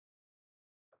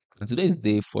And today is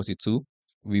day 42.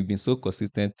 We've been so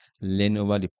consistent learning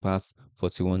over the past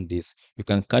 41 days. You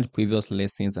can catch previous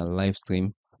lessons and live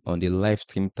stream on the live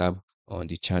stream tab on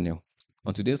the channel.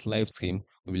 On today's live stream,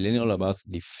 we'll be learning all about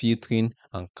the filtering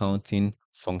and counting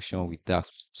function with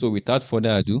DAX. So without further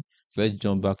ado, let's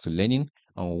jump back to learning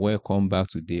and welcome back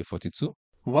to day 42.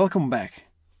 Welcome back.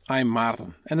 I'm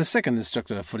Maarten and the second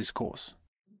instructor for this course.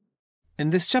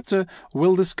 In this chapter,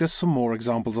 we'll discuss some more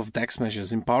examples of DAX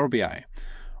measures in Power BI.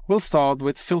 We'll start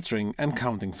with filtering and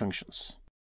counting functions.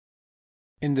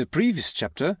 In the previous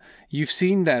chapter, you've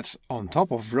seen that on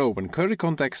top of row and query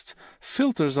context,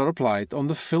 filters are applied on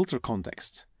the filter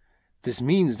context. This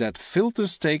means that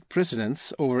filters take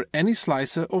precedence over any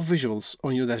slicer of visuals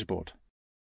on your dashboard.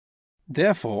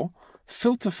 Therefore,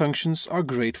 filter functions are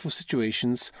great for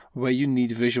situations where you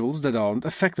need visuals that aren't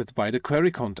affected by the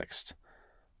query context.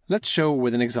 Let's show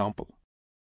with an example.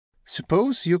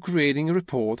 Suppose you're creating a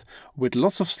report with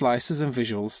lots of slices and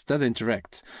visuals that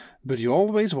interact, but you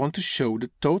always want to show the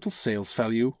total sales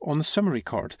value on a summary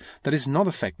card that is not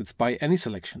affected by any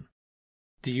selection.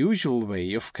 The usual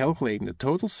way of calculating the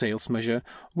total sales measure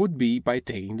would be by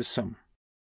taking the sum.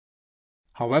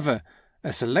 However,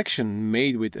 a selection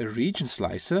made with a region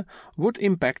slicer would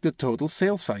impact the total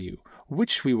sales value,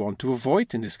 which we want to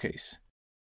avoid in this case.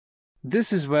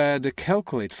 This is where the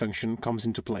calculate function comes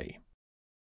into play.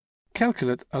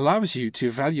 Calculate allows you to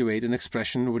evaluate an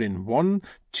expression within 1,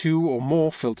 2 or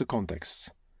more filter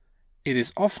contexts. It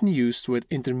is often used with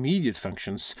intermediate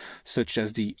functions, such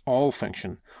as the all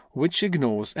function, which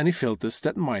ignores any filters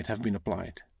that might have been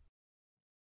applied.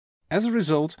 As a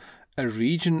result, a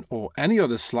region or any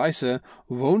other slicer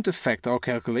won't affect our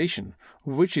calculation,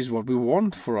 which is what we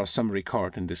want for our summary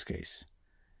card in this case.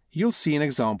 You'll see an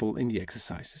example in the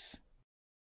exercises.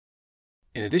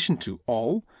 In addition to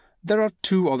all, there are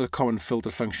two other common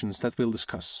filter functions that we'll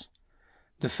discuss.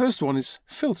 The first one is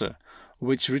filter,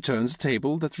 which returns a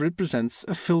table that represents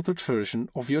a filtered version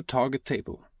of your target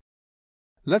table.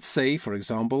 Let's say, for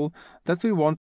example, that we want